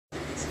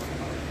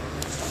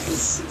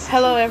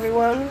Hello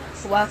everyone,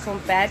 welcome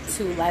back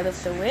to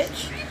Lilith the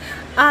Witch.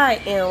 I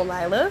am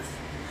Lilith,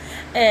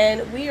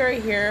 and we are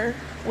here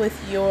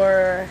with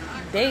your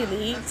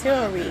daily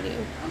tarot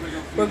reading.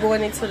 We're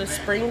going into the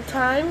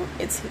springtime.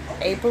 It's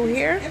April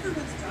here.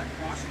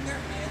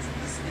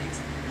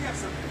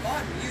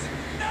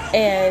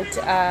 And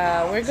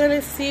we're going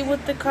to see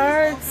what the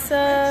cards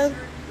says.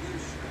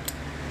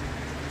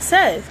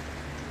 It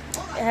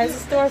has a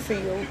store for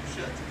you.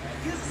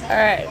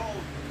 Alright.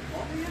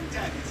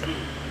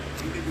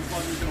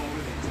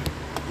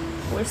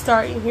 We're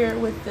starting here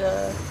with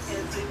the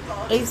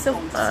Ace of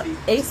Wands,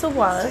 Ace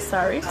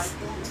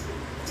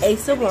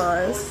of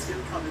Wands.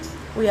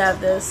 We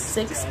have the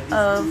Six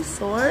of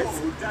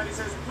Swords,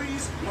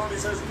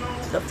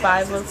 the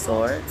Five of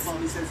Swords,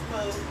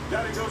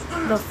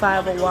 the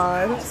Five of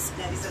Wands,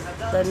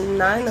 the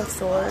Nine of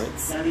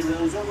Swords,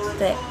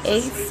 the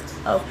Ace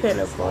of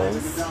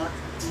Pentacles,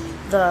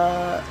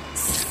 the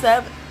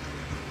Seven.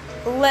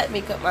 Let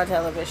me cut my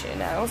television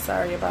now.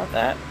 Sorry about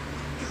that.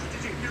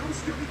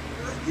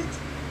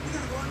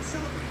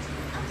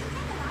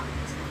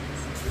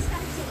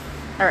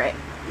 Alright.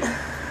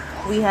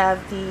 We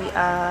have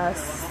the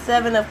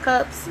Seven of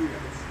Cups,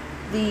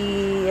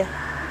 the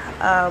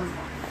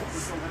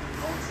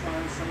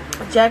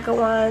Jack of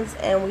Wands,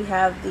 and we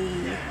have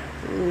the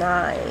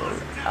Nine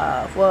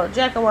of, well,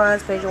 Jack of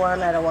Wands, Page of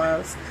Wands, Knight of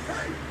Wands.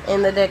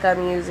 In the deck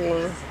I'm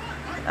using,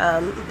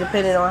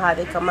 depending on how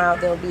they come out,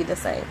 they'll be the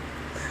same.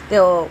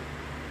 They'll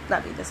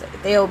not be the same.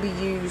 They'll be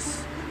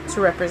used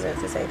to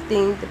represent the same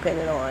thing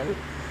depending on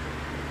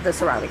the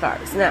surrounding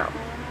cards. Now,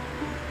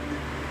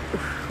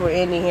 we're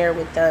ending here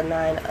with the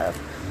Nine of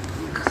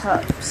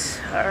Cups.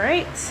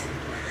 Alright.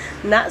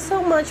 Not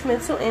so much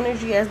mental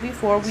energy as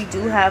before. We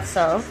do have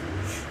some,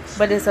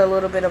 but it's a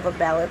little bit of a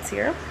balance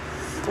here.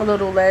 A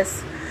little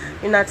less.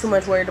 You're not too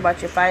much worried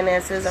about your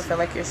finances. I feel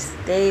like you're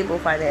stable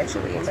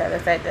financially. Matter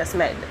of fact, that's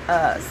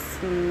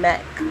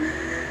smack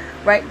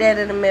right there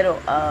in the middle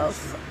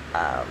of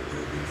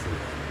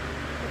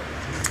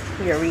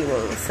your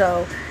reading.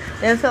 So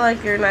I feel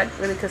like you're not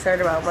really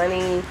concerned about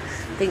money,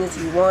 things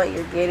you want,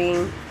 you're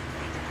getting.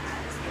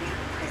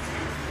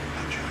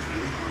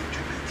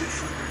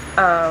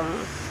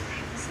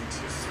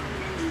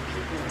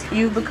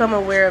 You've become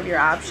aware of your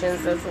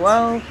options as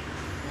well.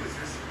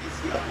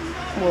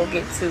 We'll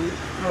get to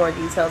more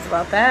details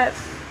about that.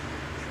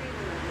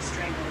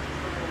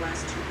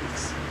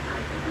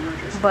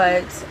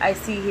 But I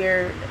see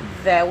here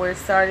that we're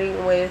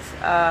starting with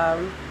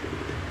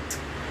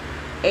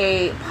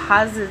a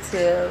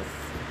positive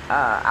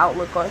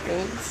outlook on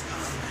things.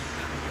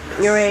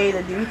 You're ready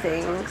to do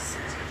things,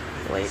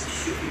 which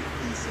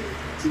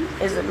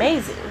is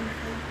amazing.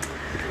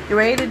 You're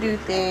ready to do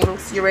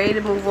things. You're ready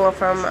to move on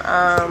from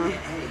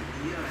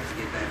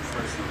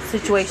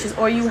situations,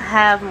 or you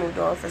have moved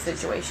on from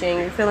situation.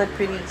 You're feeling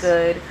pretty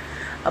good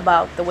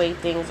about the way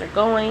things are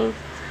going.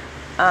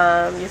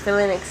 You're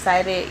feeling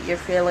excited. You're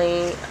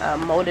feeling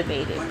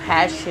motivated,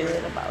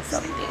 passionate about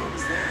something.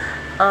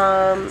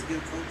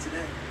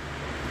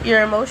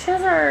 Your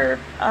emotions are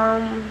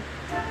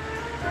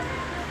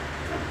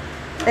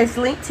it's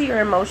linked to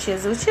your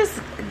emotions, which is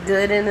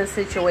good in a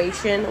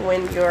situation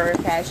when you're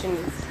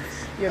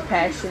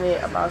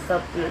passionate about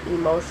something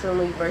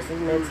emotionally versus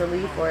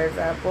mentally. For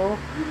example,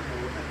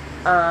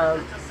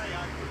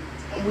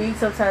 we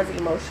sometimes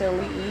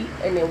emotionally eat,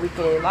 and then we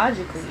can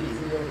logically eat.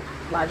 We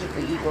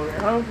logically eat when we're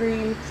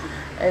hungry,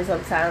 and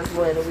sometimes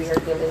when we are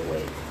dealing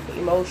with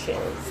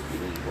emotions, we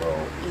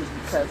will eat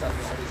because of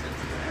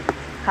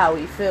how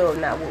we feel,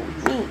 not what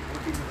we need.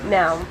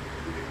 Now,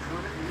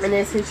 in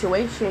this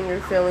situation,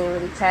 you're feeling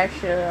really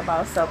passionate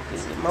about something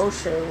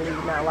emotionally,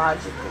 not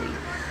logically,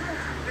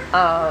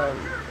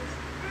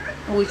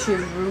 which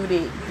is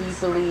rooted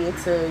deeply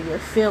into your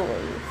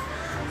feelings.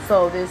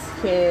 So this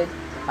can,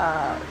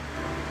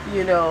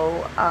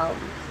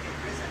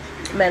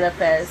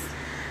 manifest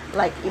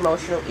like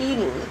emotional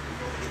eating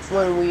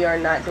when we are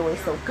not doing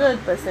so good.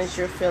 But since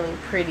you're feeling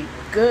pretty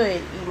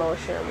good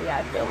emotionally,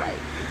 I feel like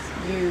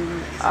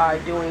you are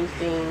doing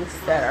things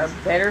that are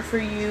better for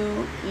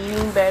you,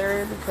 eating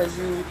better because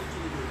you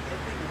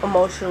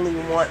emotionally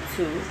want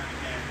to,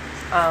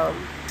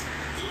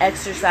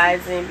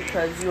 exercising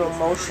because you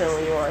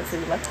emotionally want to,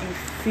 like you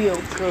feel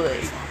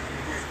good.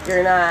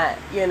 You're not,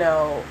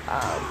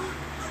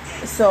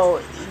 so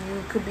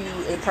you could be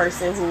a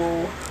person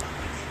who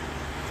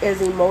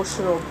is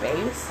emotional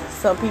based.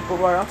 Some people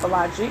run off of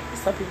logic,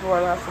 some people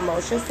run off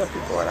emotions, some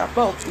people run off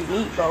both. You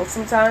need both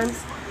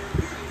sometimes.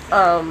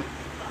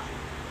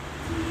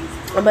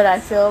 But I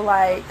feel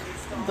like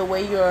the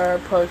way you're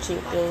approaching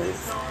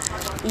things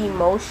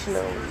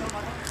emotionally,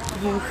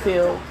 you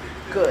feel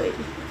good.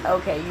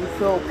 Okay, you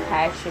feel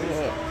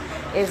passionate.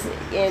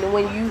 And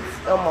when you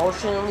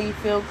emotionally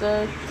feel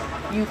good,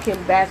 you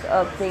can back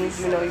up things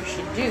you know you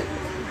should do.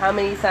 How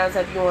many times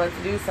have you wanted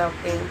to do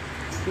something,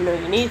 you know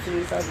you need to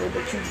do something,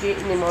 but you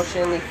didn't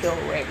emotionally feel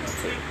ready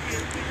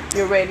to?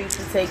 You're ready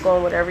to take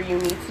on whatever you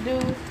need to do.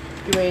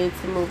 You're ready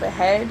to move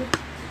ahead.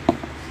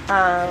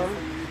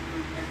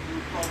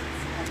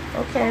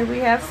 Okay, we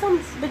have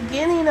some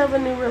beginning of a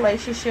new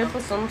relationship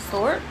of some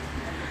sort.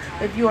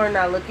 If you are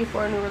not looking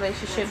for a new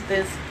relationship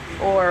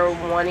or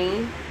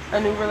wanting a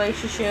new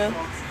relationship,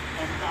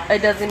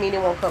 it doesn't mean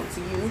it won't come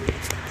to you.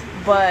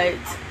 But,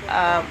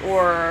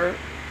 or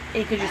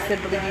it could just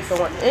simply be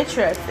someone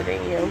interested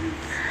in you.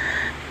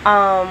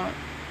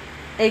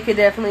 It could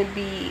definitely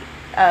be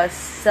a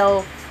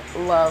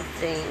self-love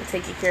thing,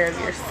 taking care of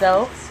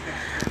yourself.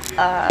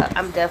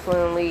 I'm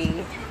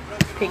definitely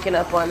picking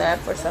up on that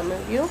for some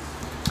of you.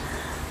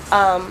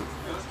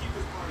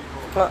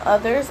 For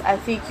others, I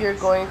think you're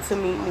going to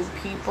meet new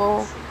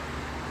people,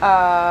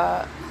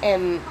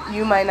 and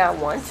you might not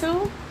want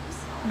to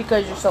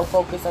because you're so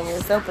focused on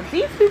yourself, but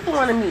these people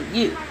want to meet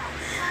you.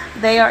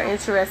 They are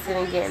interested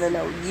in getting to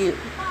know you.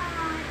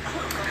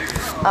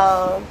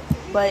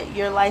 But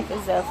your life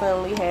is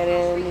definitely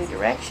headed in a new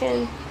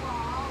direction.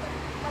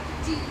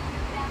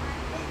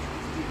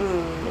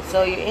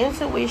 So your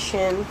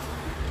intuition,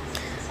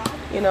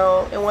 in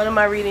one of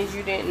my readings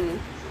you didn't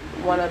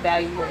want to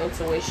value your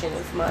intuition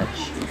as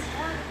much.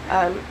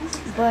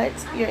 But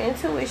your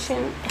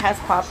intuition has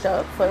popped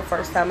up for the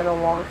first time in a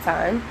long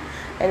time.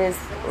 And it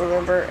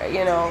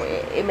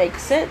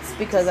makes sense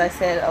because I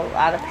said a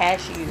lot of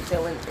passion you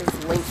feeling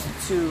is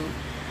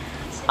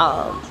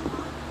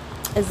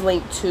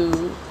linked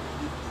to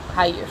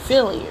how you're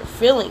feeling. You're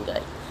feeling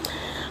good.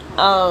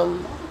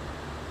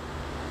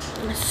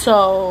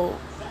 So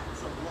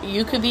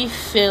you could be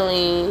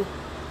feeling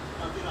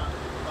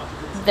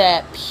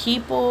that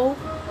people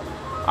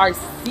are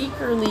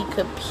secretly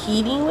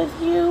competing with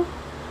you.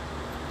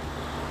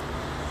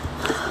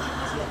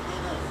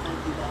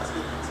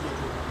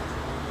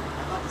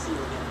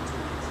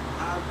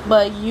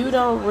 But you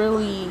don't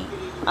really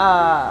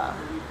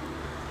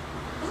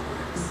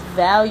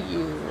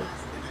value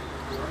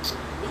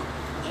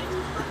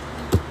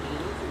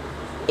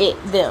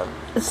them.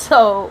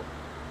 So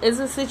it's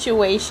a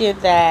situation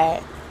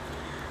that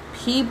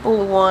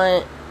people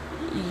want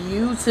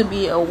you to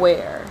be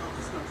aware.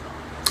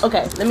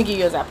 Okay, let me give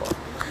you an example.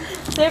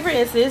 Say for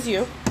instance,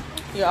 you're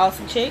an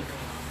awesome chick,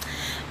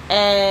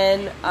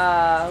 and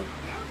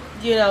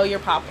you're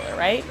popular,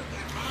 right?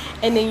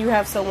 And then you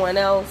have someone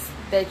else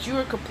that you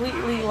are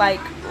completely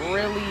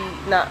really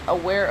not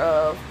aware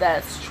of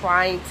that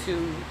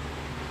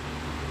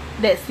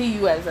see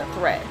you as a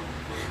threat.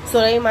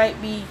 So they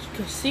might be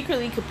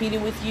secretly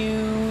competing with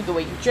you, the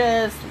way you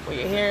dress, or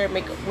your hair,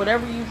 makeup,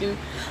 whatever you do.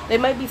 They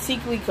might be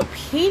secretly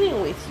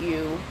competing with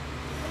you,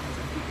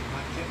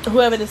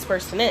 whoever this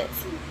person is.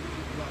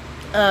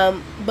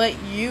 But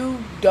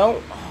you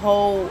don't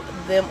hold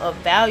them of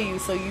value,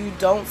 so you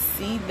don't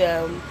see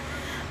them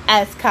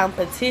as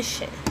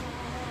competition.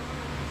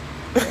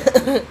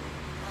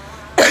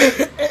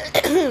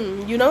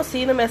 You don't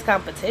see them as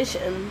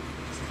competition.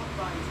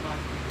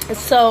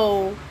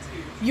 So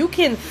you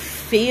can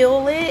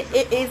feel it.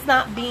 It's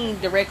not being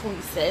directly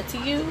said to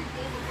you.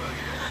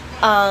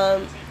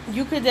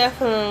 You could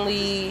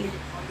definitely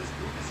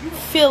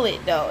feel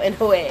it though, in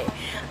a way.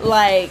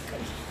 Like,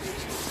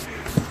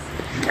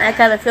 I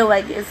kind of feel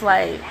like it's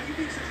like,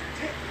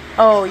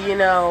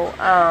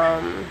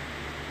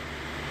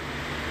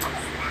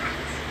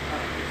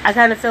 I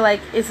kind of feel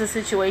like it's a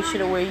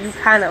situation where you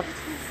kind of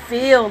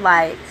feel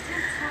like,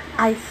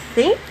 I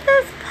think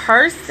this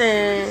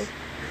person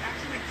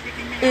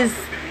is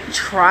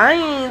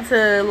trying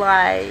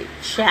to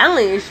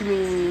challenge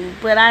me,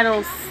 but I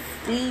don't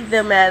see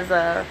them as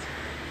a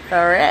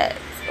threat.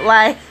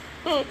 I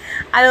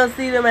don't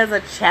see them as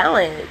a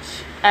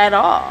challenge at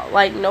all.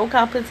 No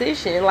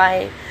competition. You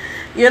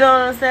know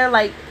what I'm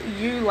saying?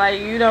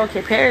 You don't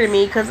compare to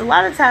me, because a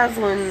lot of times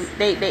when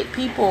they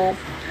people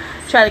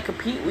try to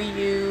compete with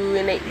you,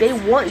 and they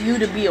want you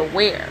to be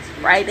aware,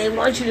 right? They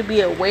want you to be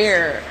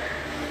aware.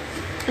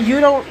 You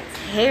don't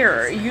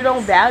care. You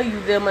don't value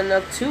them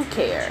enough to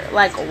care.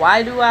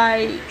 Why do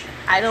I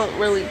don't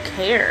really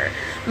care.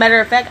 Matter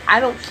of fact,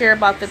 I don't care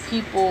about the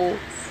people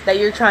that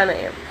you're trying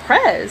to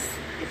impress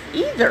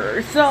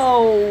either.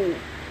 So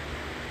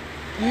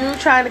you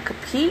trying to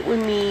compete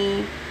with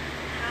me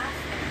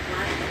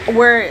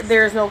where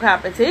there's no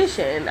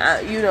competition.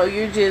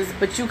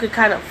 But you could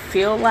kind of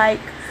feel like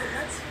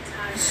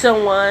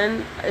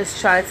someone is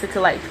trying to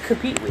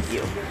compete with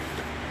you.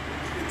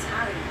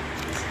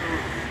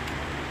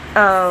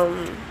 Let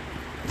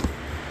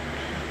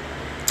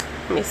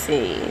me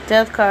see.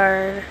 Death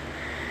card.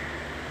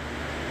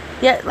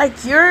 Yeah,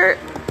 you're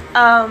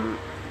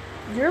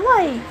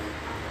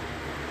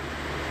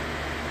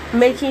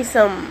making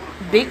some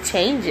big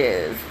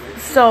changes.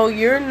 So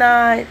you're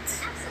not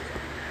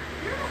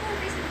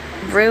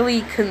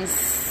really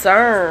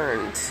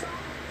concerned.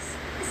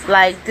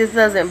 This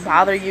doesn't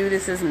bother you.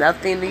 This is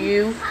nothing to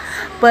you.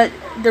 But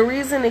the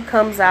reason it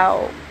comes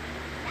out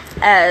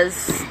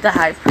as the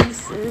High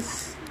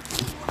Priestess,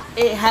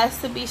 it has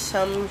to be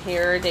something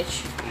here that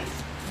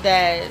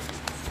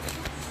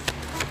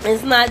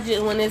it's not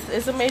just when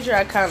it's a major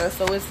arcana,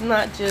 so it's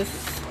not just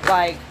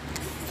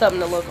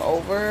something to look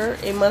over.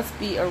 It must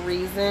be a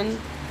reason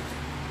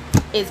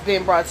it's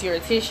been brought to your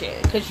attention,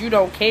 because you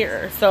don't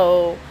care.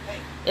 So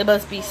It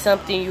must be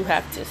something you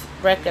have to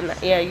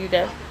recognize. Yeah, you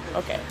done?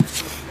 Okay.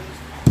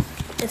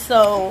 And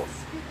so,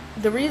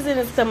 the reason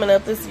it's coming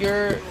up is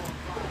you're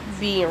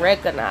being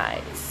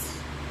recognized.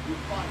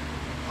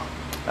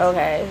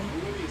 Okay?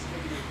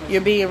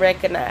 You're being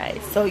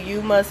recognized. So,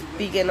 you must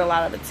be getting a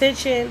lot of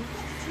attention.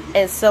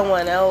 And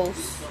someone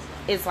else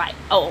is like,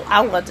 oh,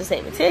 I want the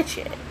same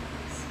attention.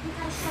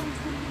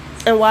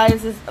 And why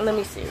is this, let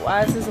me see,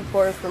 why is this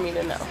important for me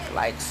to know?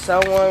 Like,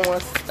 someone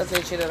wants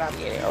attention that I'm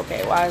getting.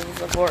 Okay, why is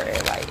this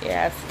important? Like, it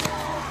has,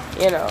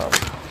 you know.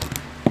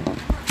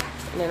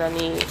 And then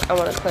I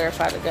want to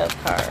clarify the death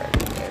card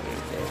and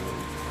everything.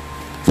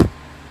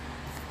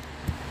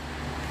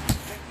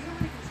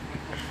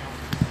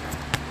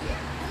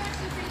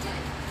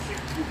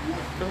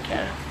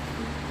 Okay.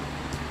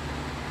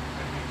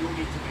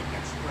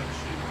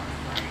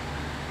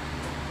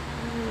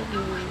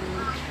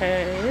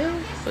 Okay.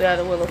 We got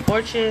the Wheel of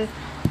Fortune,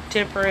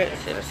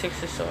 Temperance, and a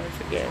Six of Swords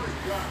again.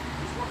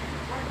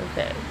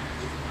 Okay.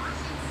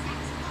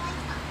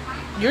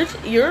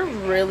 You're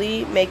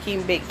really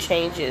making big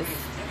changes.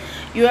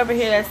 You ever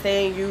hear that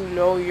saying, you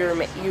know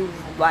you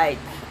like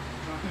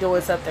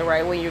doing something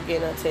right when you're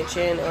getting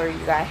attention or you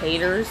got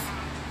haters?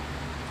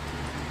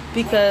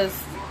 Because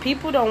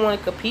people don't want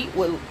to compete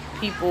with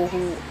people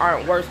who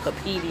aren't worth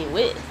competing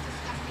with.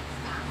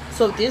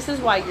 So this is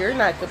why you're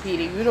not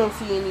competing. You don't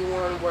see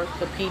anyone worth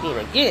competing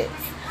against.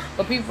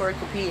 But people are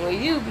competing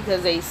with you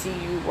because they see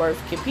you worth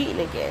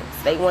competing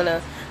against. They want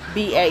to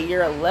be at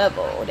your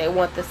level. They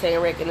want the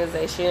same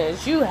recognition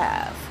as you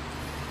have.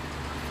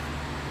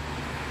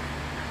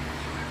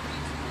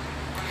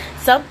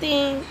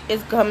 Something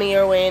is coming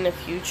your way in the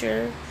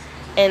future,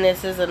 and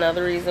this is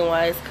another reason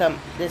why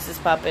this is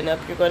popping up.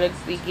 You're going to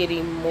be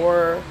getting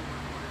more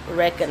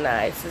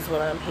recognized, is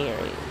what I'm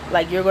hearing.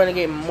 Like, you're going to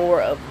get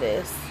more of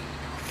this.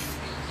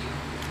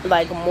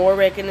 Like, more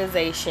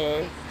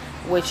recognition,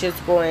 which is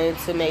going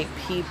to make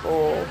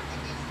people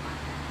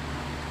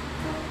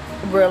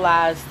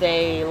realize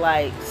they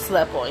like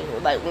slept on you.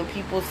 Like, when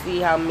people see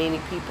how many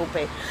people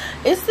pay,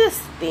 it's this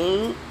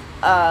thing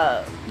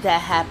that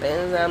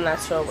happens. I'm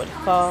not sure what it's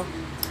called,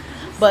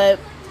 but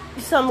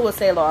some would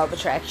say law of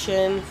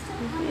attraction.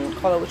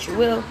 Call it what you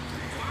will.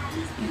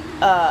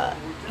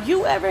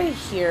 You ever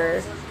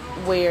hear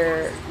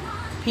where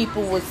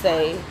people would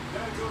say,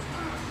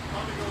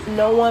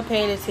 no one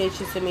paid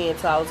attention to me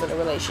until I was in a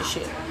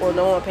relationship, or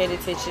no one paid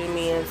attention to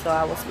me until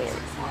I was married?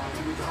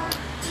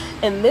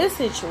 In this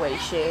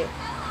situation,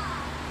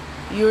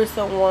 you're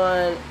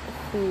someone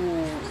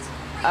who,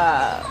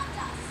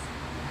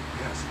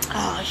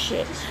 oh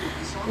shit.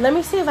 Let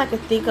me see if I can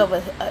think of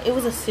it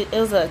was a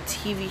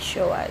TV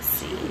show I've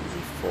seen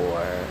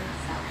before.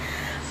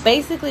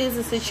 Basically, it's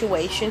a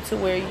situation to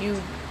where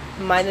you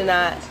might have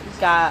not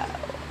got,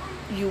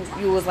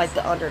 you was like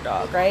the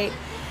underdog, right?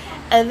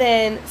 And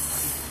then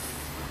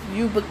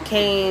you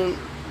became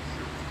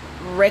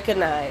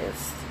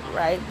recognized,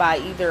 right, by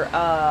either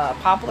a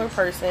popular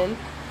person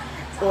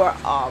or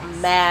a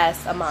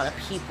mass amount of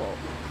people.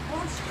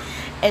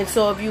 And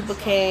so if you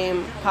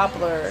became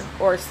popular,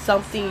 or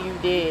something you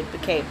did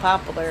became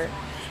popular,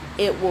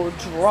 it will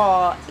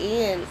draw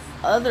in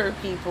other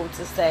people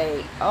to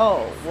say,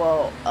 oh,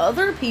 well,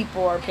 other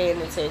people are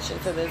paying attention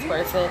to this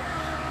person.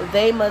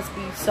 They must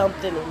be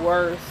something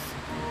worth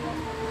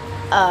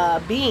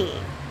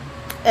being.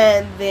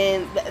 And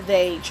then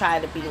they try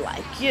to be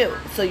like you.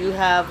 So you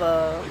have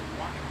a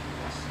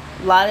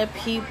lot of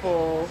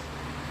people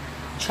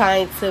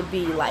trying to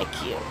be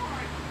like you,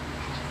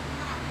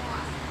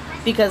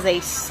 because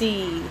they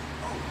see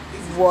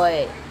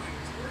what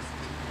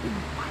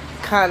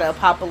kind of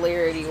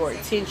popularity or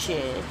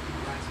attention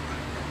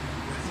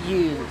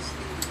you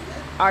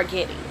are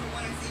getting.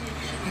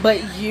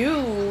 But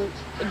you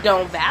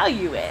don't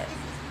value it.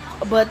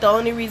 But the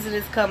only reason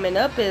it's coming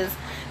up is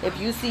if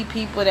you see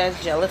people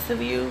that's jealous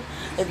of you,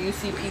 if you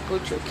see people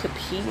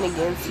competing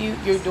against you,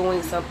 you're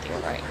doing something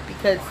right.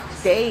 Because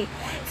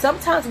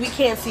sometimes we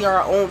can't see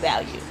our own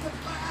value.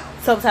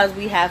 Sometimes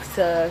we have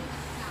to,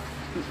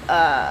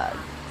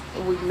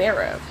 we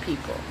mirror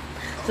people.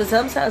 So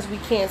sometimes we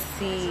can't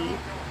see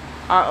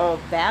our own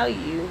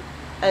value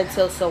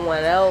until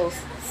someone else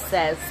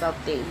says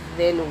something.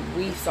 Then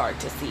we start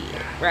to see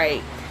it,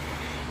 right?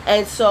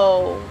 And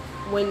so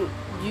when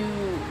you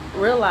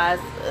realize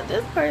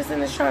this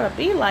person is trying to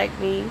be like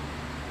me,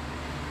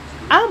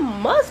 I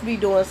must be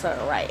doing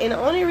something right. And the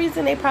only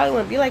reason they probably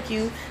want to be like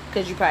you,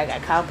 because you probably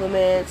got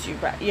compliments, you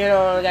got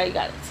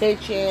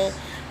attention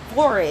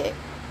for it.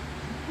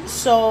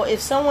 So if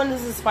someone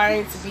is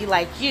aspiring to be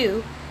like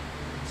you,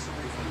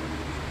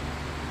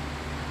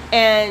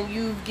 and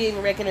you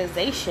getting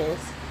recognition,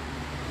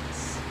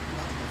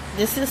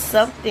 this is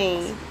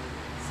something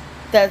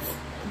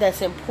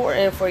that's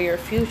important for your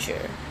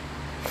future.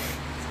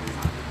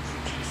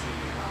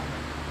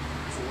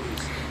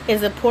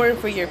 It's important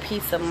for your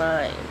peace of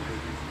mind.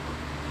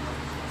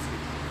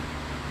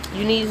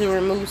 You need to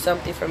remove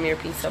something from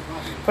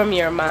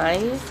your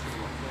mind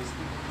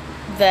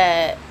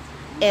and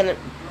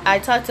I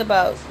talked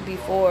about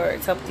before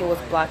something was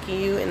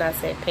blocking you, and I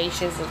said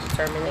patience and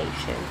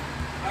determination.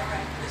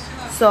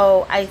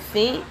 So I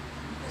think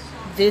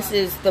this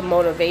is the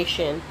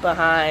motivation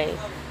behind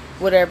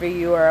whatever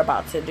you are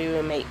about to do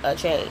and make a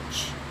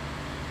change.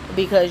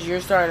 Because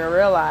you're starting to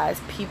realize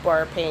people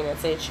are paying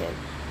attention.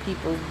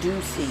 People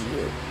do see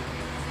you.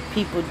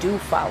 People do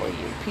follow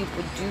you.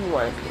 People do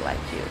want to be like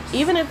you,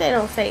 even if they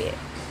don't say it.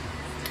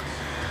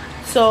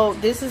 So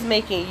this is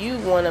making you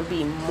want to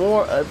be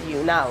more of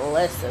you, not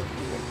less of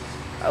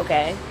you.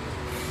 Okay?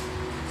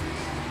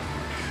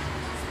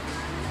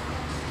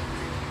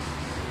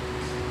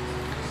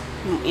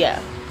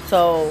 Yeah.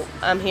 So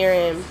I'm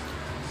hearing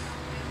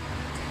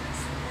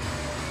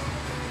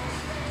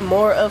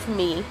more of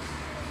me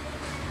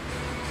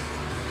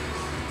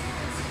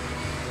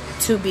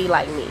to be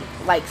like me.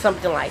 Like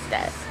something like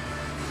that.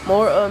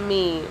 More of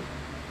me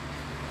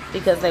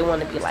because they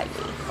want to be like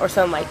me. Or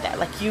something like that.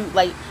 Like you,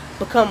 like,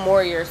 become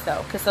more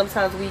yourself. Because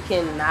sometimes we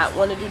can not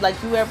want to do, like,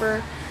 you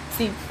ever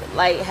see,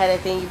 like, had a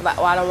thing, you be like,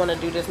 oh, I don't want to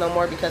do this no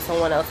more because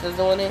someone else is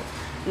doing it.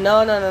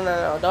 No.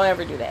 Don't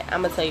ever do that.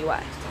 I'm going to tell you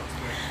why.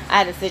 I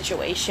had a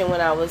situation when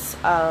I was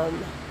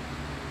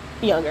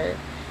younger.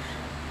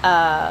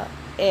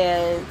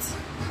 And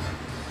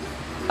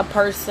a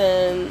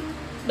person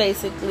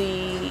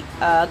basically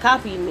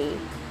copied me,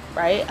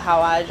 right?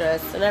 How I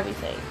dress and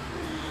everything.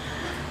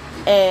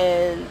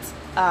 And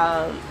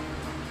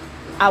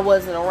I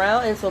wasn't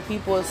around, and so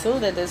people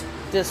assumed that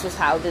this was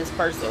how this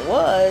person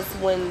was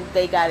when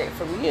they got it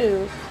from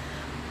you,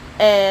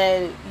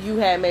 and you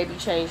had maybe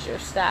changed your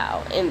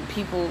style, and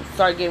people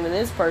start giving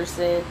this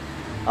person,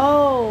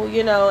 oh,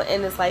 you know,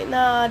 and it's like,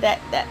 nah,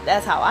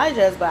 that's how I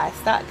dress, but I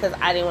stopped because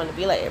I didn't want to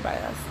be like everybody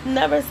else.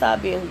 Never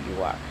stop being who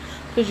you are,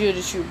 because you're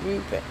the true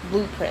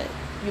blueprint.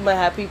 You might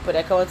have people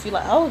that come up to you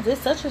like, oh, this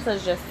such and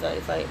such just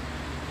it's like,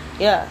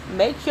 yeah,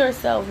 make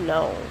yourself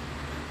known.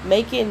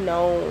 Make it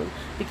known.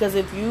 Because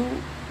if you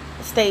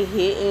stay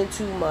hidden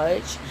too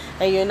much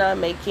and you're not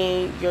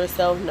making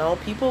yourself known,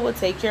 people will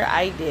take your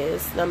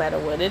ideas, no matter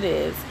what it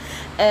is,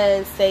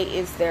 and say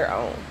it's their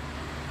own.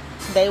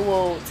 They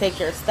will take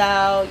your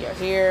style, your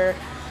hair,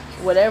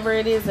 whatever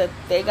it is that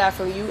they got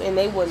from you, and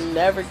they will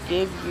never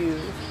give you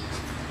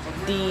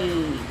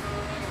the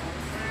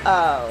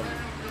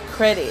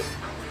credit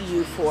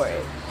you for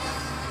it.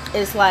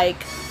 It's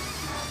like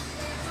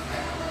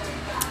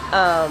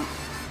I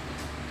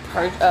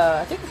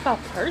think it's called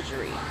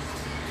perjury.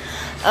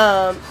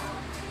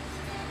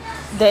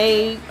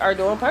 They are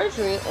doing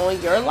perjury on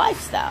your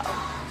lifestyle,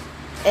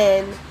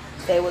 and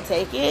they will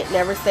take it,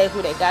 never say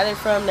who they got it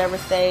from, never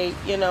say,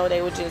 you know,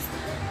 they would just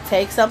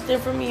take something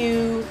from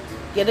you,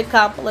 get a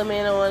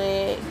compliment on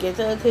it, get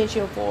the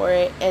attention for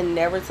it, and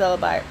never tell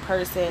about a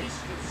person,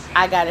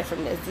 I got it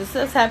from this. This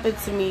has happened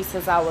to me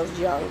since I was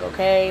young,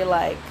 okay?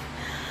 Like,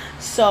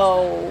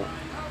 so,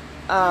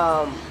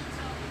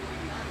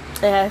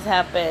 it has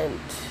happened,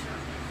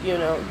 you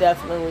know,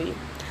 definitely.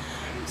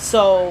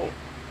 So,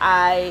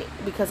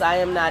 because I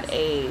am not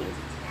a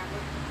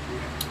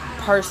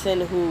person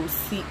who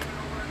seek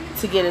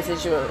to get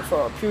attention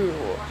for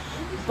approval,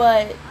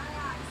 but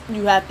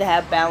you have to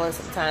have balance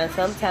sometimes.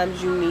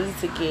 Sometimes you need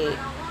to get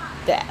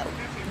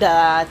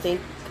I think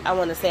I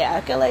want to say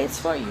accolades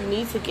for. You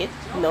need to get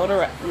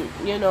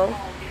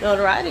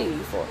notoriety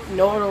for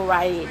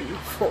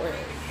it.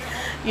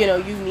 You know,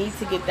 you need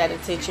to get that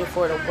attention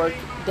for the work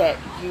that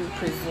you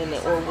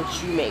presented or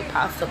what you made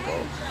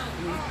possible.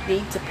 You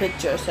need to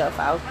put yourself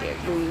out there.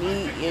 You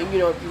need, you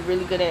know, if you're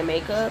really good at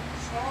makeup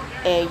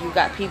and you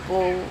got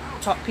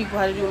taught people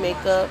how to do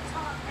makeup,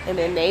 and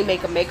then they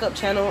make a makeup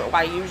channel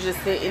while you just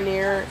sitting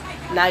there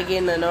not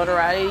getting the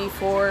notoriety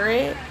for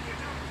it.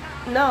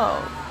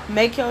 No,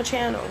 make your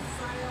channel.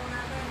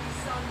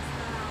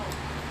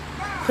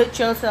 Put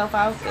yourself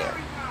out there.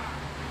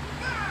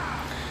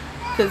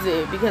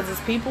 Because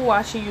it's people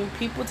watching you,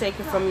 people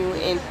taking from you,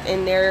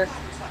 and they're,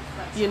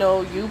 you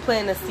know, you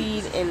plant a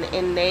seed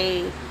and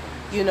they,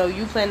 you know,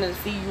 you planted a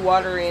seed, you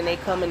water it, and they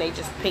come and they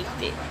just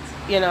picked it,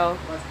 you know.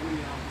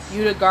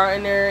 You the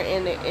gardener,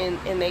 and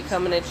they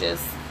come and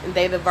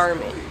they the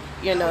vermin,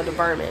 you know, the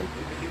vermin.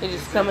 They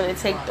just come in and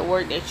take the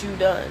work that you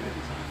done.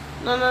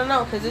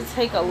 No, because it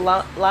take a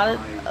lot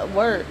of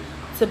work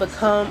to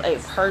become a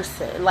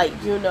person, like,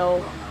 you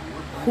know,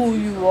 who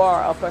you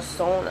are, a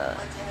persona.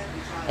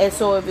 And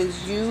so if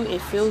it's you,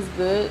 it feels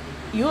good.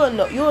 You'll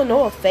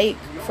know a fake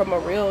from a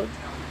real.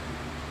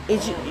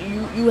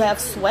 You have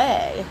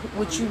swag.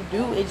 What you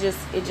do, it just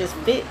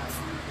fits.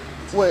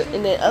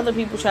 And then other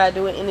people try to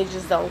do it and it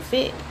just don't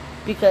fit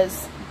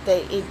because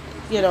they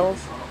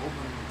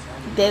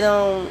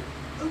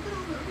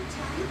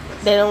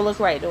don't look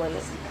right doing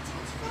it.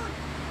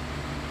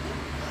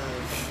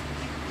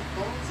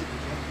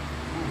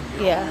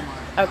 Yeah.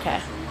 Okay.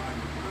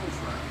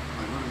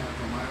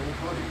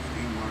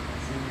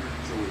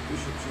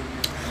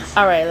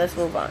 Alright, let's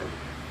move on.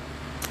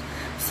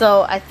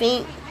 So, I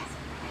think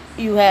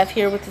you have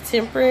here with the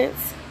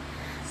temperance,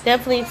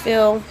 definitely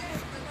feel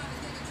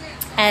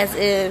as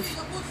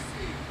if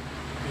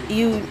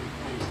you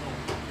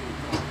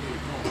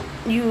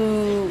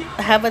you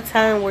have a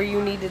time where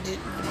you need to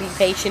be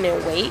patient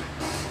and wait,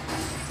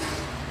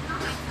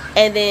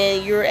 and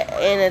then you're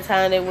in a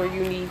time that where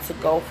you need to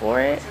go for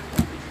it.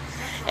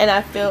 And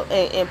I feel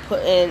and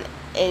put in,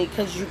 and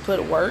because you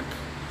put work.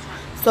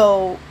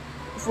 So,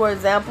 for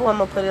example, I'm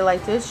gonna put it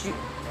like this: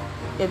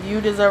 if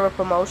you deserve a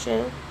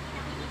promotion,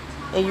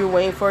 and you're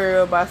waiting for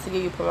your boss to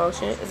give you a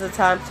promotion, it's a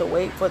time to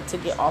wait to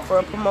get offered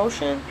a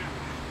promotion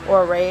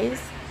or a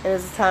raise. And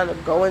it's a time to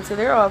go into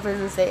their office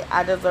and say,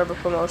 I deserve a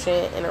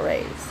promotion and a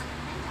raise.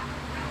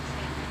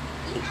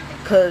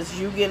 Because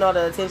you getting all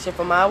the attention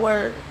for my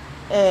work,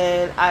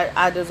 and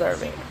I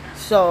deserve it.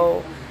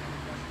 So,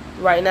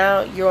 right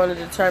now, you're on the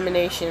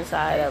determination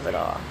side of it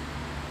all.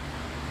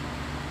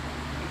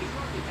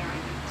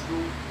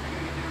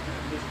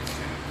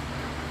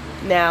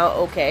 Now,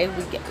 okay,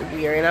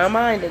 we are in our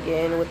mind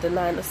again with the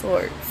Nine of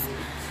Swords.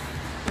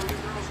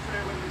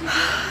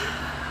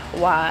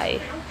 Why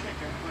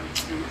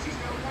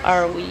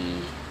are we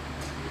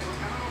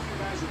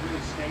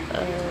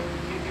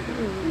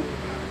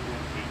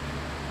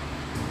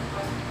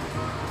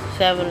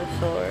Seven of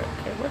Swords?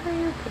 Okay, what are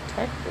you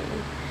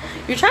protecting?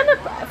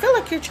 I feel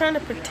like you're trying to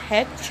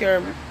protect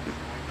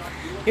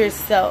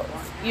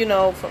yourself, you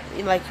know, from,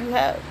 like, you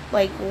have,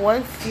 like,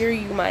 one fear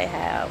you might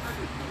have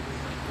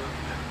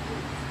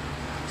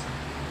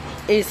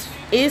is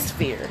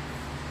fear.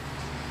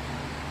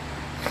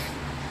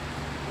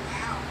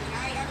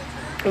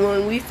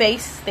 When we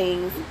face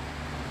things,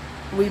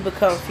 we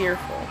become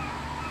fearful.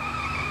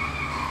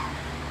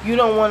 You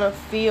don't want to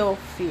feel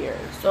fear,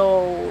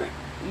 so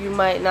you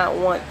might not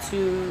want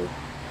to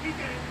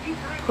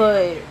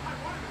put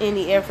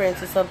any effort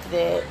into something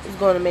that is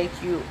going to make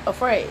you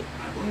afraid.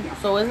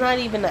 So it's not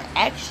even the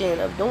action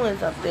of doing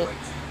something.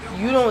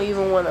 You don't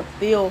even want to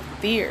feel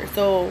fear.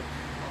 So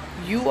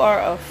you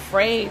are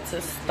afraid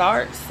to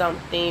start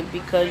something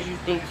because you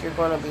think you're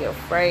going to be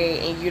afraid,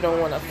 and you don't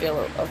want to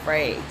feel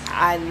afraid.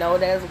 I know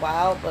that's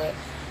wild, but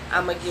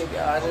I'm going to give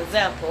y'all an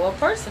example, a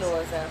personal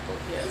example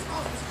here.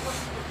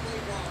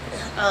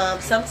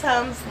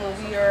 Sometimes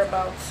when we are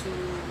about to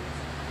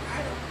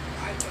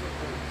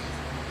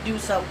do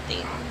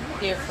something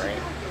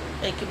different,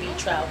 it could be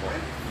travel.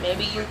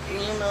 Maybe you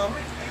know,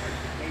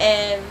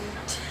 and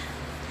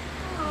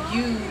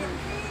you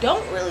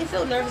don't really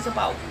feel nervous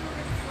about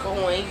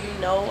going. You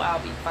know, I'll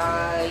be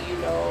fine. You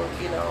know,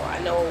 I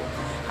know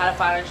how to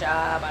find a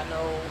job. I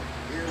know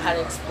how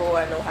to explore.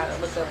 I know how to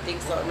look up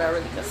things. So I'm not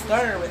really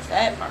concerned with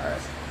that part.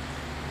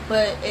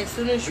 But as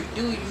soon as you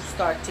do, you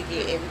start to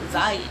get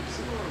anxiety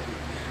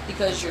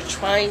because you're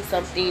trying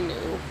something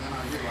new,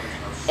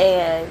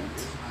 and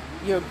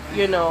and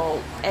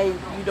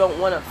you don't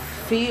want to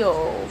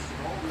feel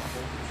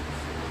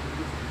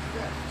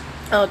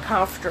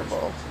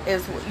uncomfortable.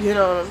 Is you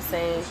know what I'm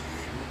saying?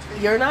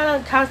 You're not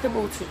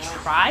uncomfortable to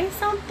try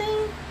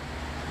something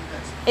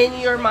in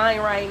your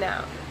mind right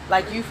now.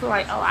 Like, you feel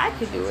like, oh, I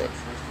could do it,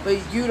 but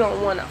you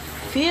don't want to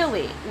feel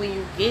it when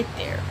you get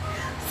there.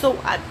 So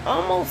I'm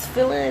almost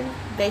feeling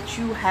that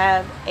you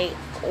have a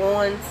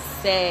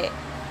onset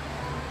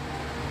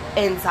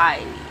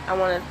anxiety. I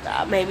want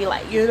to maybe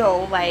like you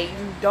don't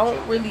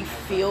really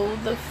feel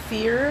the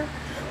fear,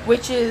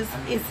 which is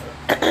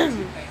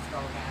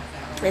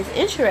it's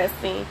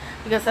interesting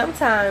because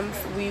sometimes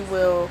we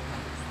will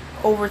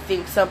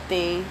overthink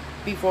something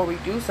before we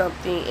do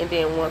something, and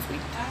then once we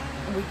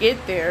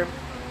get there,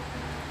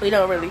 we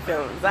don't really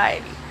feel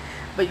anxiety.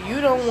 But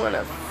you don't want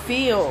to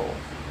feel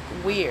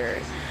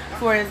weird.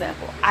 For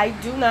example, I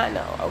do not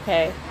know,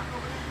 okay?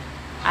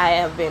 I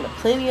have been to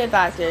plenty of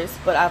doctors,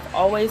 but I've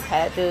always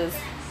had this,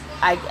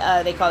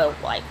 they call it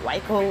like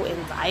white-coat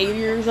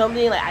anxiety or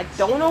something. Like, I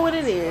don't know what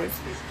it is.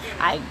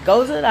 I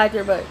go to the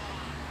doctor, but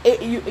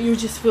you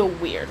just feel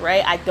weird,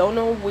 right? I don't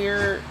know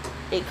where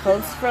it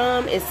comes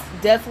from. It's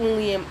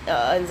definitely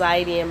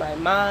anxiety in my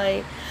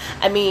mind.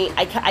 I mean,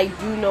 I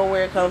do know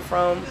where it comes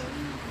from,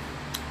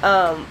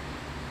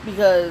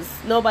 because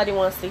nobody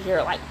wants to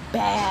hear like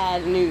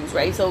bad news,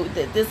 right? So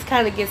this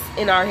kind of gets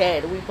in our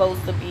head. We're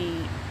supposed to be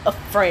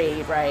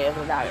afraid, right, of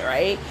the doctor,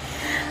 right?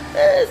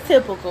 It's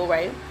typical,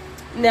 right?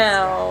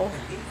 Now,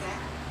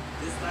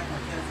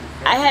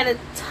 I had a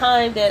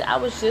time that I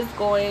was just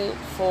going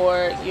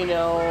for,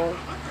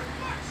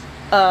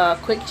 a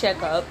quick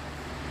checkup,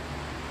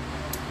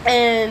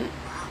 and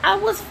I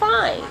was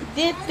fine.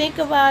 Didn't think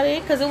about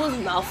it because it was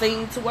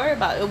nothing to worry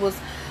about. It was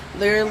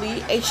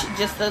literally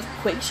just a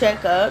quick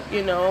checkup,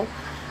 no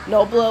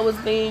blood was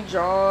being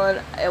drawn.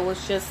 It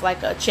was just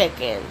like a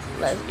check-in,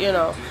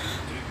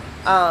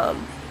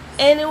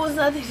 and it was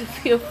nothing to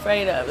be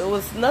afraid of. It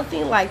was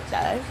nothing like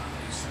that.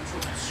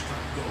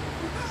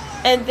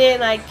 And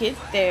then I get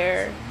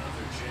there,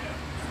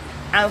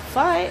 I'm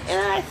fine, and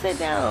I sit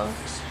down.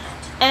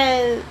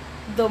 And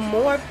the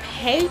more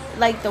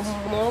the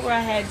more I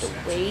had to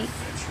wait,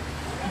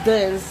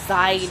 the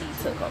anxiety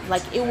took off.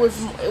 Like, it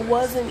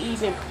wasn't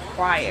even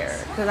prior,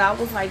 because I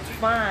was like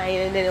fine,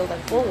 and then it was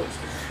like boom.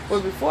 Where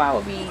before I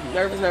would be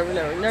nervous.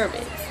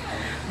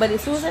 But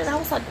as soon as I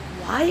was like,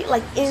 why?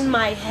 Like, in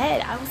my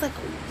head, I was like,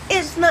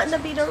 it's nothing to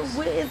be nervous.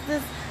 What is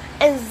this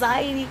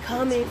anxiety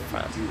coming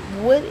from?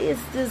 What is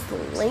this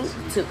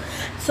linked to?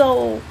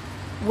 So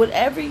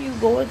whatever you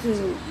go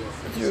through,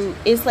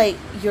 it's like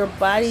your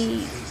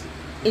body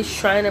is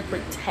trying to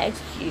protect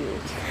you.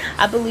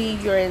 I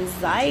believe your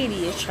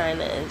anxiety is trying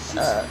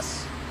to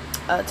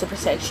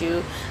protect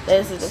you.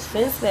 There's a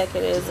defense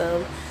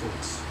mechanism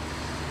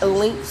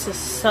linked to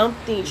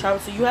something trauma.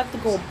 So you have to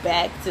go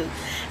back to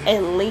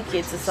and link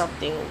it to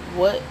something.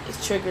 What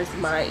triggers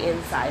my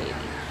anxiety?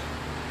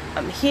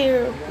 I'm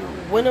here.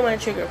 What am I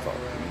triggered for?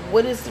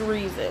 What is the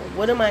reason?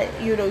 What am I,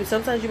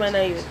 sometimes you might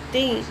not even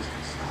think,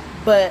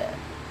 but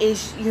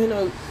it's,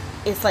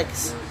 it's like,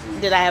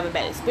 did I have a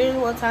bad experience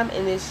one time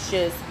and it's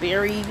just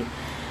buried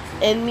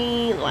in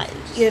me? Like,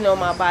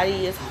 my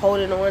body is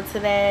holding on to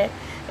that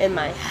in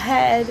my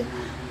head.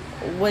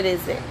 What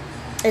is it?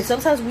 And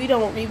sometimes we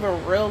don't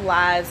even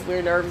realize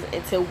we're nervous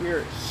until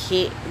we're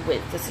hit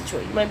with the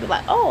situation. You might be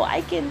like, oh,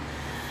 I can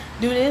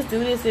do this,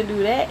 and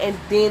do that. And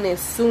then as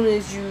soon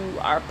as you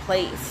are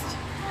placed,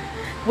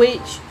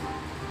 which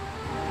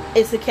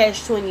is a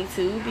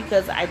catch-22,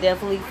 because I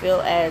definitely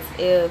feel as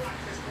if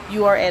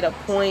you are at a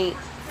point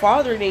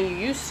farther than you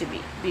used to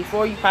be.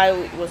 Before, you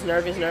probably was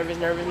nervous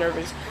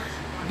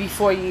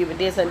before you even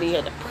did something. You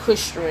had to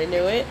push through and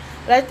do it.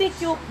 But I think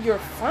you're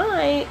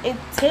fine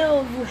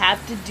until you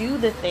have to do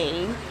the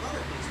thing.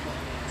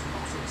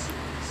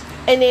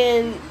 And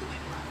then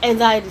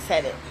anxiety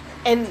set in.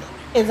 And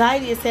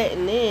anxiety is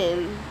setting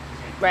in,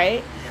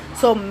 right?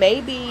 So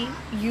maybe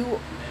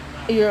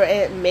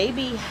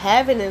maybe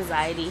having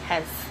anxiety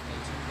has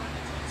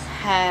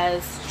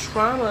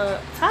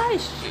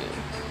traumatized you.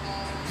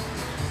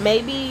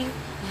 Maybe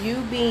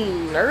you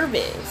being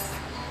nervous,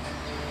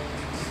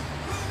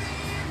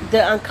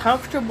 the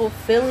uncomfortable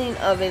feeling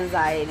of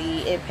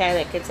anxiety and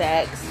panic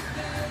attacks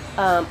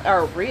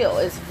are real.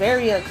 It's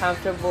very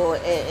uncomfortable,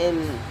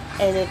 and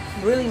it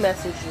really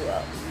messes you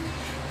up.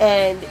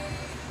 And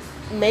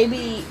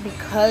maybe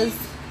because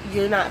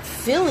you're not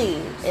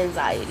feeling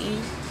anxiety,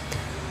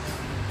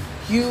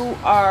 you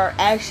are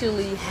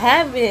actually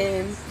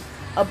having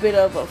a bit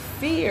of a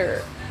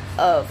fear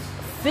of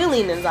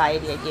feeling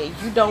anxiety again.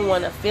 You don't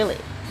want to feel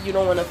it. You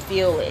don't want to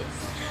feel it.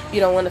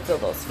 You don't want to feel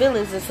those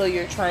feelings, and so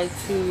you're trying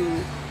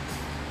to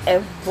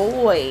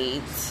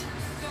avoid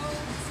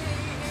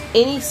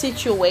any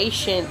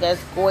situation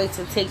that's going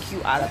to take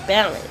you out of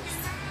balance.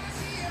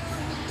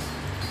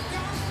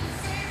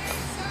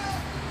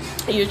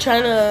 You're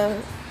trying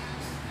to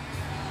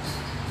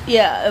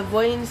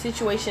avoid any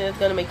situation that's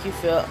going to make you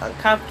feel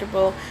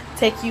uncomfortable,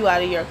 take you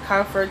out of your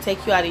comfort,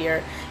 take you out of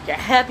your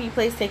happy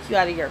place, take you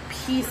out of your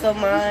peace of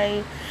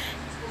mind.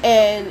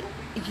 And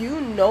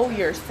you know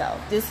yourself.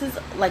 This is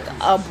like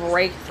a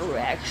breakthrough,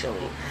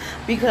 actually,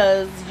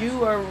 because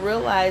you are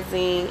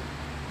realizing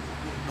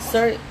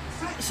certain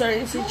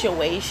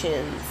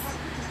situations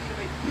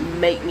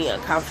make me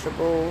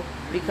uncomfortable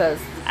because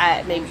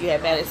maybe you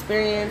have bad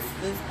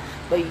experiences,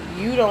 but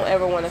you don't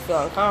ever want to feel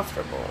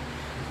uncomfortable.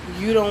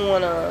 You don't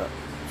want to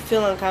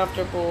feel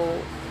uncomfortable,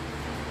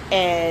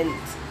 and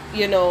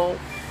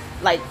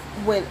like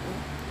when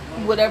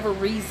whatever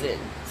reason.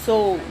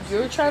 So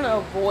you're trying to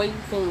avoid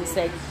things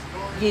that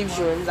gives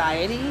you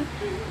anxiety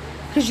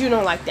because you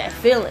don't like that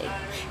feeling.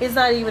 It's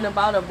not even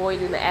about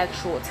avoiding the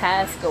actual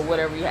task or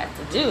whatever you have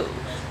to do.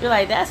 You're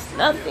like, that's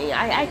nothing.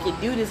 I can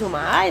do this with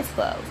my eyes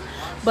closed.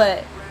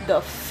 But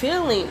the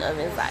feeling of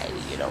anxiety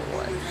you don't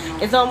want.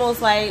 It's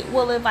almost like,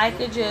 well, if I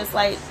could just,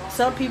 like,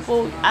 some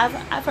people,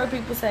 I've heard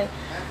people say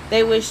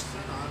they wish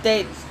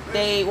they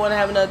want to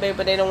have another baby,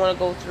 but they don't want to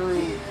go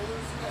through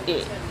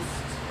it.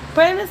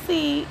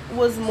 Pregnancy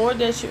was more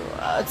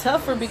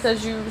tougher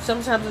because you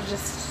sometimes are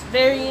just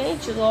very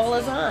anxious all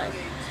the time.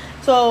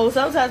 So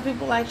sometimes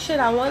people are like, shit,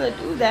 I want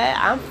to do that.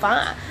 I'm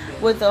fine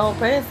with the whole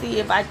pregnancy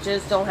if I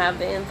just don't have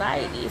the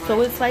anxiety.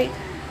 So it's like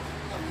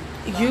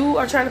you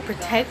are trying to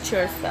protect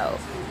yourself.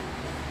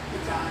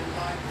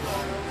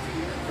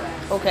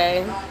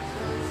 Okay?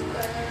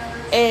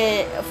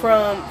 And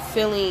from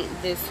feeling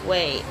this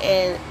way.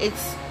 And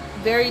it's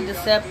very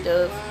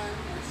deceptive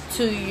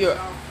to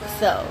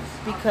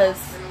yourself because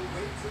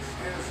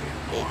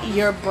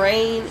your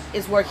brain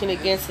is working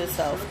against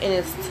itself and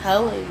it's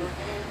telling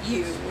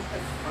you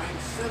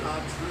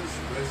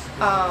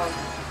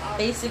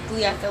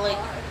basically, I feel like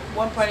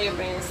one part of your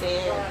brain is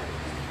saying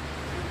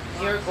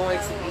you're going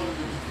to be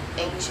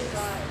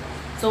anxious.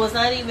 So it's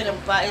not even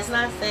about, it's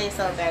not saying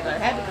something bad going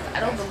to happen, because I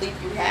don't believe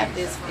you have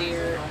this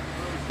fear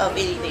of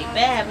anything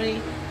bad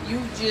happening. You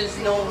just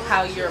know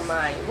how your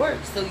mind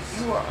works. So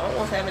you are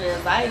almost having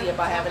anxiety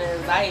about having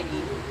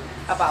anxiety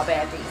about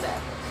bad things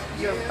happening.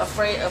 You're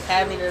afraid of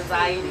having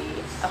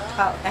anxiety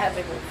about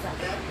having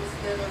anxiety.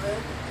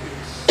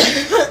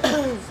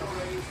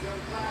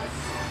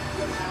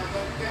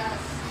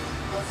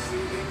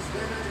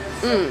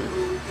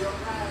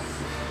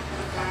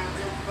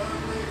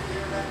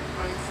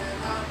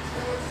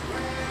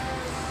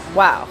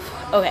 Wow.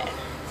 Okay.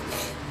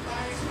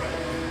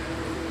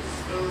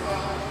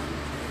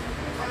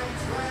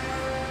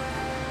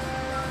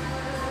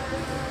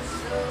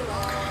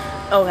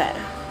 Okay.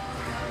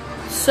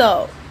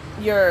 So,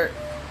 you're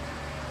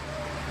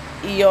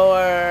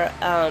your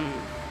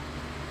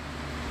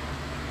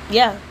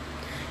yeah,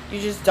 you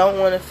just don't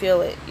want to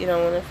feel it. You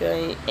don't want to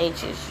feel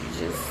anxious. You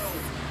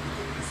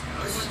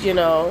just, you're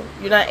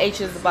not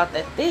anxious about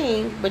that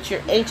thing, but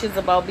you're anxious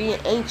about being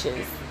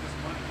anxious.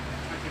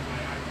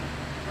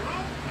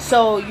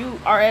 So you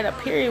are at a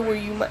period where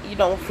you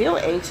don't feel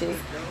anxious,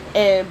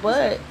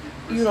 but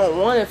you don't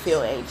want to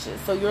feel anxious.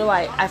 So you're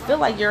like, I feel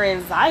like your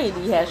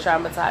anxiety has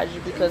traumatized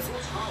you, because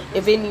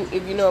if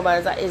you know about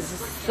anxiety, it's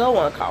so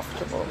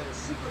uncomfortable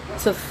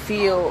to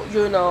feel,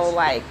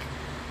 like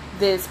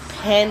this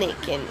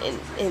panic and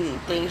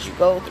things you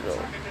go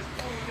through.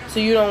 So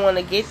you don't want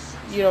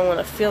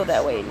to feel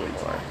that way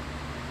anymore.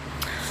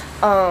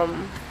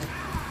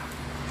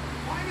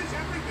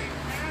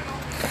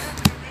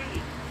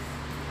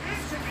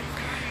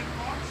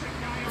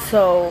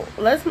 So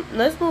let's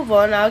move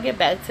on. I'll get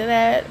back to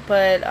that,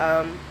 but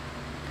on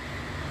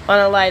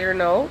a lighter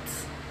note,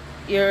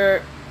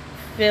 you're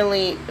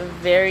feeling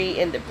very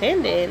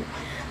independent,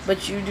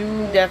 but you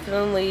do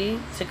definitely,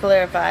 to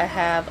clarify,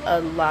 have a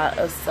lot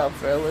of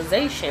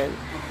self-realization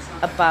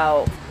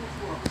about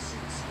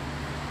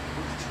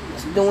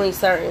doing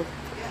certain,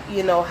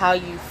 how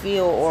you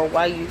feel or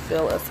why you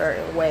feel a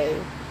certain way.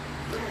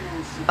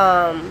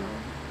 And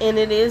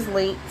it is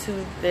linked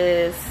to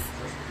this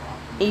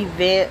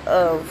event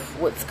of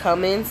what's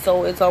coming,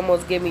 so it's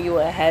almost giving you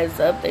a heads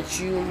up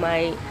that you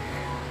might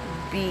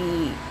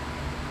be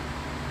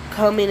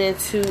coming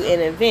into an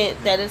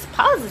event that is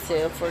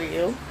positive for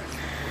you,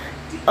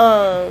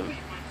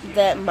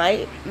 that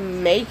might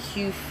make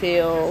you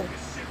feel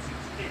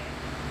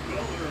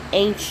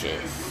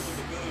anxious.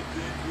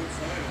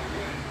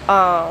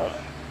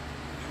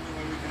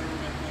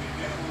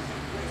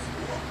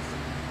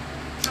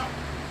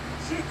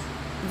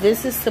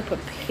 This is to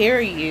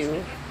prepare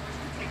you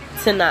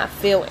to not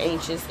feel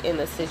anxious in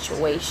a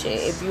situation.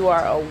 If you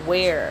are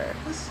aware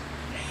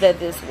that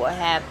this will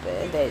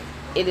happen, that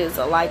it is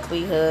a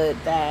likelihood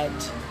that,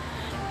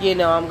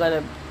 I'm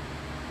going to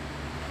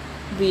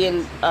be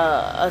in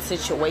a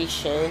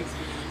situation,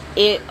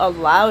 it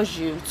allows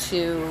you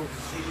to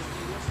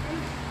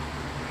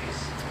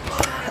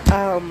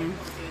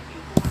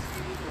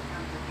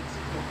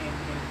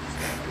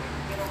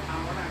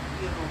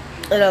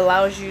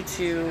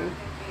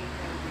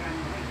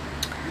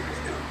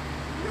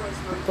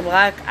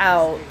block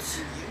out,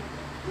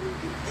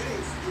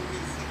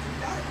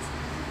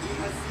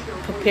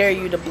 prepare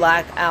you to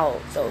block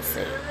out those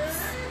things.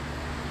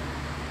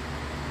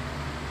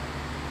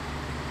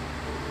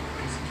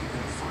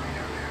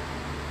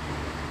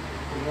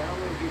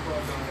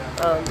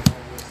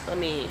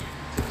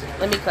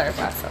 Let me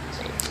clarify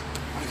something.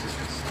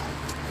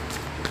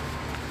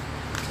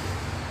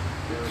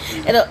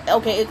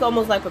 It's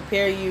almost like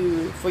prepare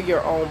you for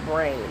your own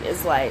brain.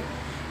 It's like,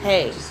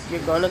 hey,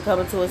 you're going to come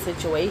into a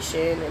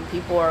situation and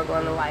people are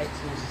going to like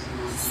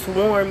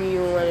swarm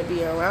you and want to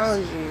be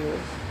around you.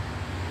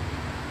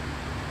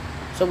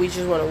 So we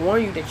just want to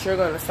warn you that you're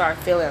going to start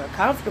feeling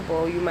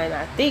uncomfortable. You might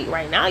not think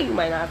right now, you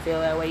might not feel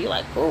that way. You're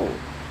like, cool.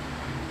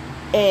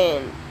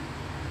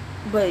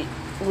 But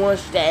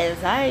once that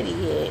anxiety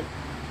hit,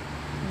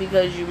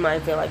 because you might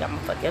feel like I'm going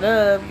to fuck it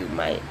up, you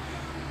might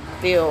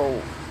feel,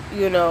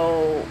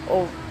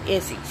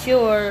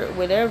 insecure,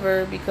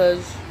 whatever,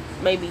 because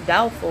maybe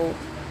doubtful,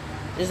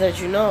 just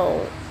that you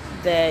know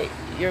that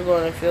you're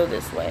going to feel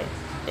this way.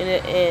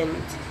 And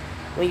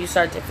when you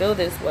start to feel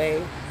this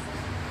way,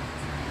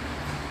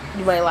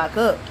 you might lock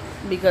up,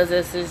 because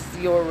this is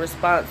your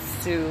response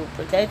to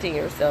protecting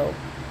yourself,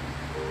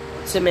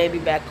 to maybe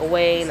back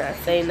away, not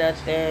say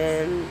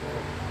nothing,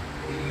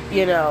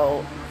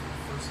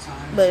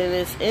 but in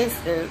this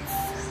instance,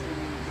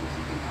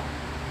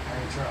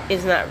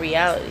 it's not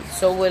reality.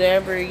 So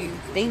whatever you're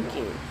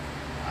thinking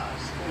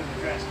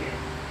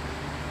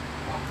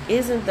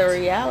isn't the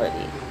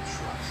reality.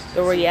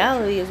 The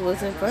reality is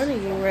what's in front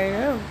of you right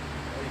now.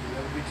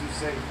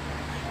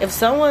 If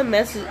someone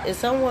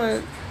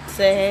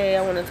say, hey,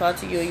 I want to talk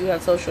to you, and you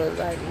have social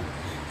anxiety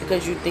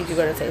because you think you're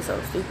going to say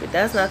something stupid,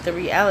 that's not the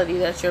reality.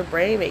 That's your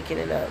brain making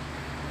it up.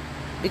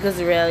 Because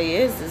the reality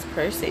is, this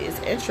person is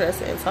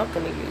interested in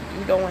talking to you.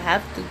 You don't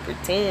have to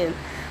pretend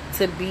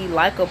to be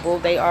likable.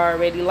 They are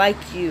already like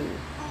you.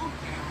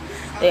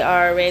 They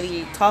are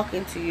already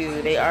talking to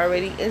you. They are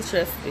already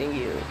interested in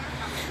you.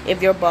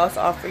 If your boss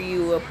offer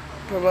you a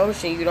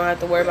promotion, you don't have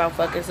to worry about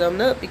fucking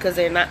something up, because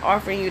they're not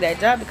offering you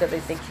that job because they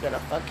think you're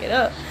going to fuck it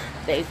up.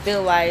 They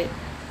feel like,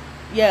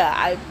 yeah,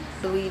 I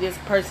believe this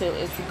person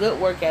is a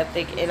good work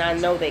ethic and I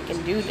know they can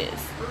do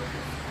this.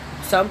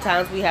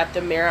 Sometimes we have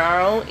to mirror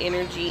our own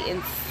energy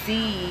and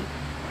see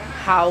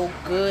how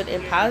good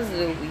and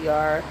positive we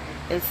are,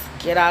 and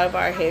get out of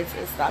our heads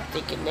and stop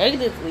thinking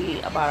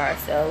negatively about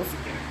ourselves,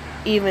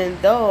 even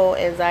though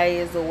anxiety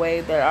is a way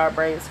that our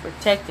brain is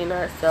protecting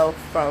ourselves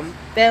from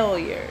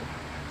failure,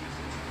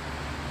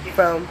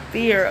 from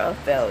fear of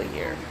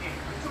failure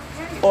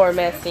or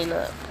messing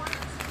up.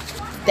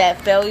 That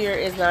failure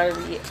is not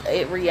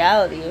a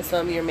reality. It's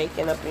something you're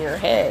making up in your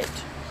head.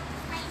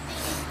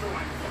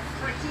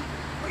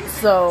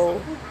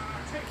 So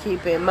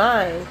keep in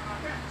mind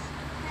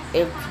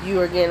if you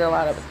are getting a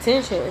lot of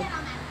attention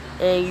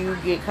and you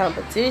get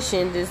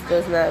competition, this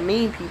does not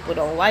mean people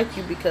don't like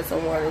you because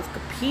someone is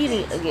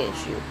competing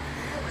against you.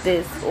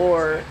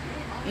 Or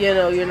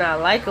you're not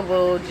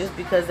likable just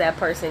because that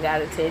person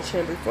got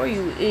attention before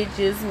you. It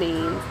just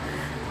means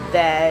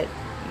that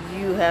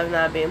you have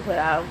not been put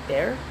out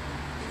there.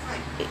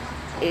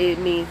 It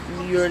means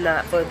you're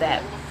not for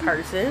that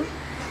person.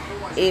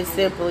 It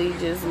simply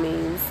just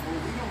means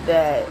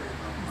that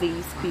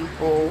these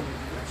people,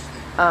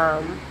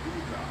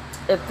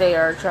 if they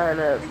are trying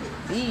to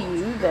be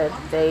you, that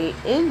they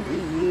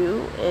envy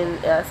you, and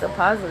that's a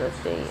positive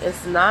thing.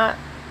 It's not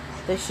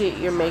the shit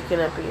you're making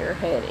up in your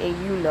head, and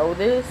you know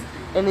this,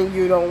 and then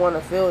you don't want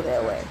to feel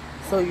that way.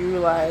 So you're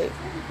like,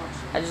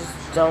 I just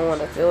don't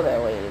want to feel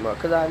that way anymore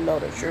because I know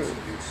the truth.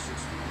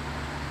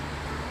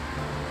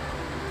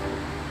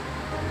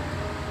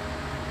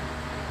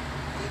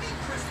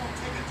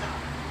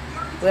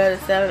 We had a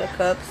 7 of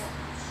Cups.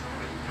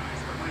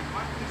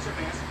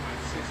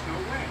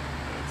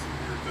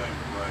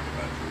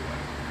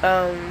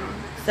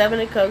 Seven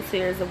of Cups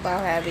here is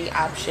about having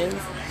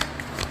options,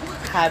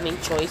 having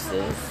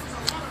choices,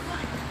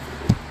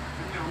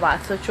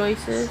 lots of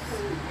choices.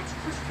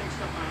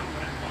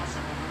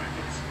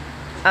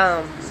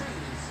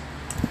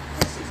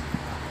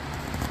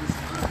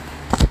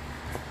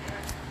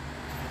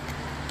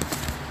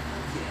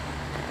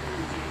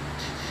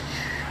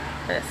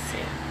 Let's see.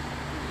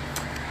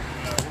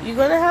 You're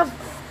gonna have.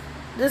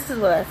 This is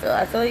what I feel.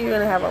 I feel like you're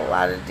gonna have a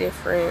lot of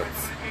different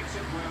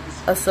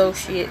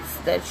associates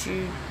that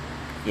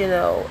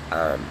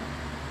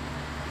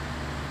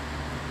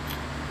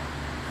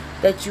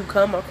that you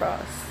come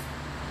across,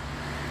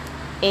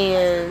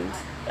 and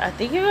I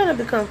think you're gonna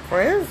become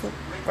friends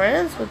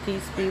with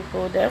these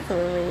people,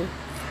 definitely.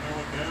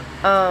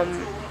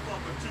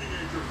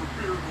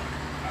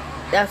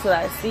 That's what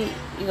I see.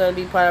 You're gonna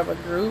be part of a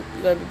group.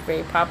 You're gonna be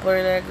very popular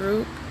in that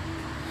group.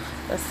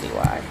 Let's see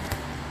why.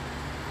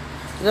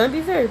 You're gonna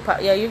be very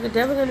you're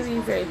definitely gonna be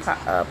very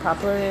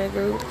popular in a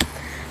group,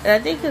 and I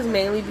think it's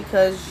mainly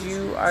because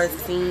you are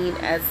seen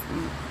as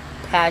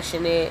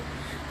passionate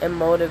and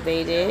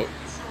motivated.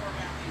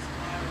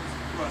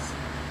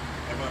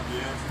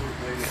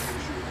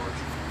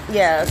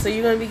 Yeah, so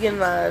you're gonna be getting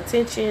a lot of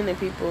attention, and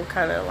people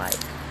kind of like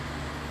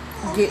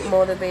get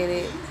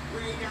motivated,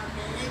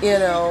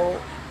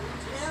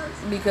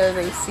 because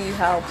they see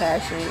how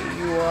passionate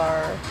you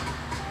are.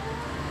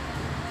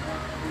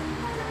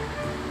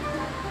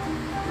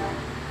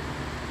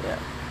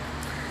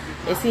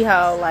 They see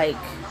how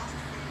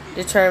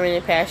determined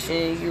and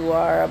passionate you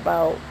are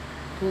about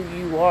who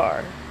you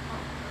are,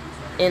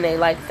 and they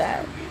like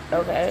that.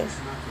 Okay.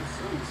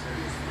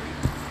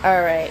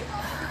 All right.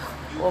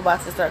 We're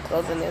about to start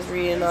closing this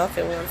reading off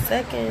in 1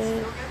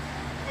 second.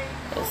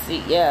 Let's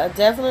see. Yeah,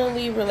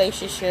 definitely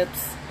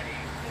relationships,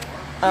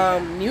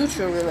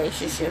 mutual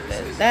relationship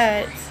as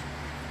that.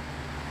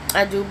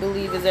 I do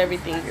believe is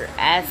everything you're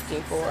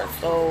asking for.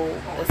 So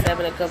the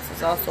 7 of Cups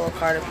is also a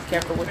card of be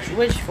careful what you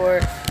wish for,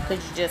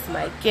 because you just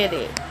might get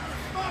it.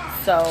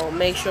 So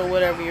make sure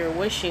whatever you're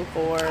wishing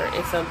for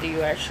is something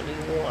you actually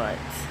want.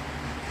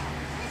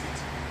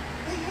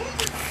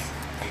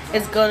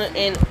 It's gonna,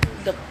 and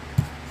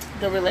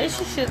the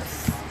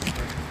relationships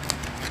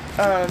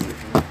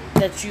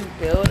that you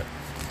build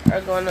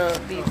are gonna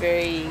be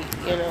very,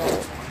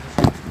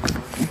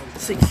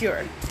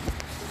 secure.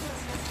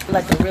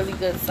 Like a really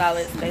good,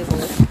 solid,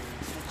 stable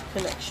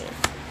connection.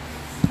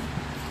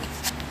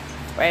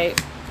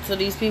 Right? So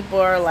these people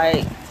are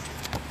like,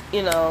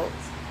 you want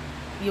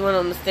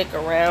them to stick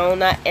around.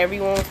 Not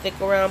everyone will stick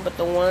around, but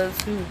the ones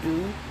who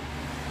do,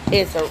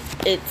 it's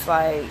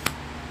like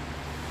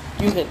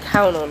you can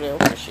count on them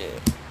for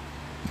shit.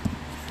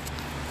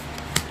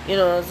 You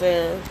know what I'm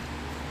saying?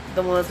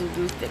 The ones who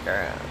do stick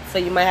around. So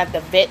you might have to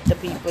vet the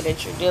people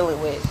that you're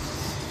dealing with.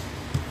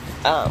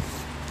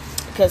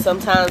 Because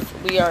sometimes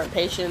we aren't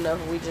patient enough.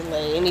 We just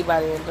let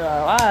anybody into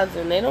our lives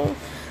and they don't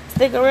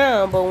stick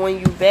around. But when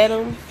you vet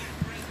them,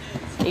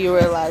 you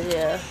realize,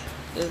 yeah,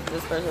 this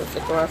person will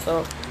stick around.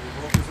 So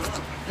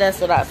that's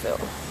what I feel.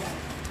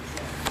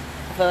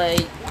 I feel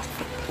like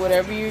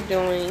whatever you're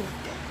doing,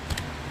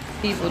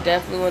 people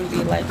definitely want to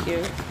be like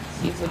you.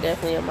 People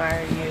definitely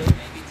admire you.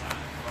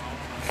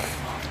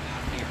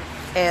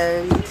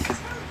 And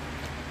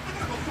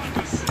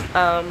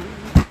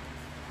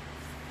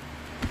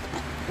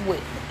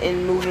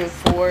in moving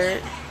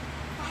forward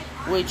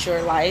with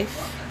your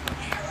life,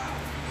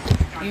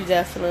 you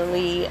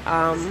definitely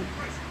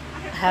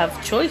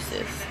have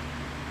choices,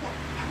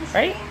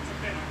 right?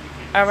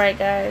 All right,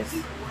 guys,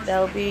 that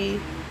will be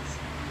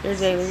your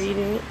daily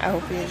reading. I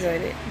hope you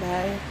enjoyed it.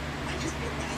 Bye.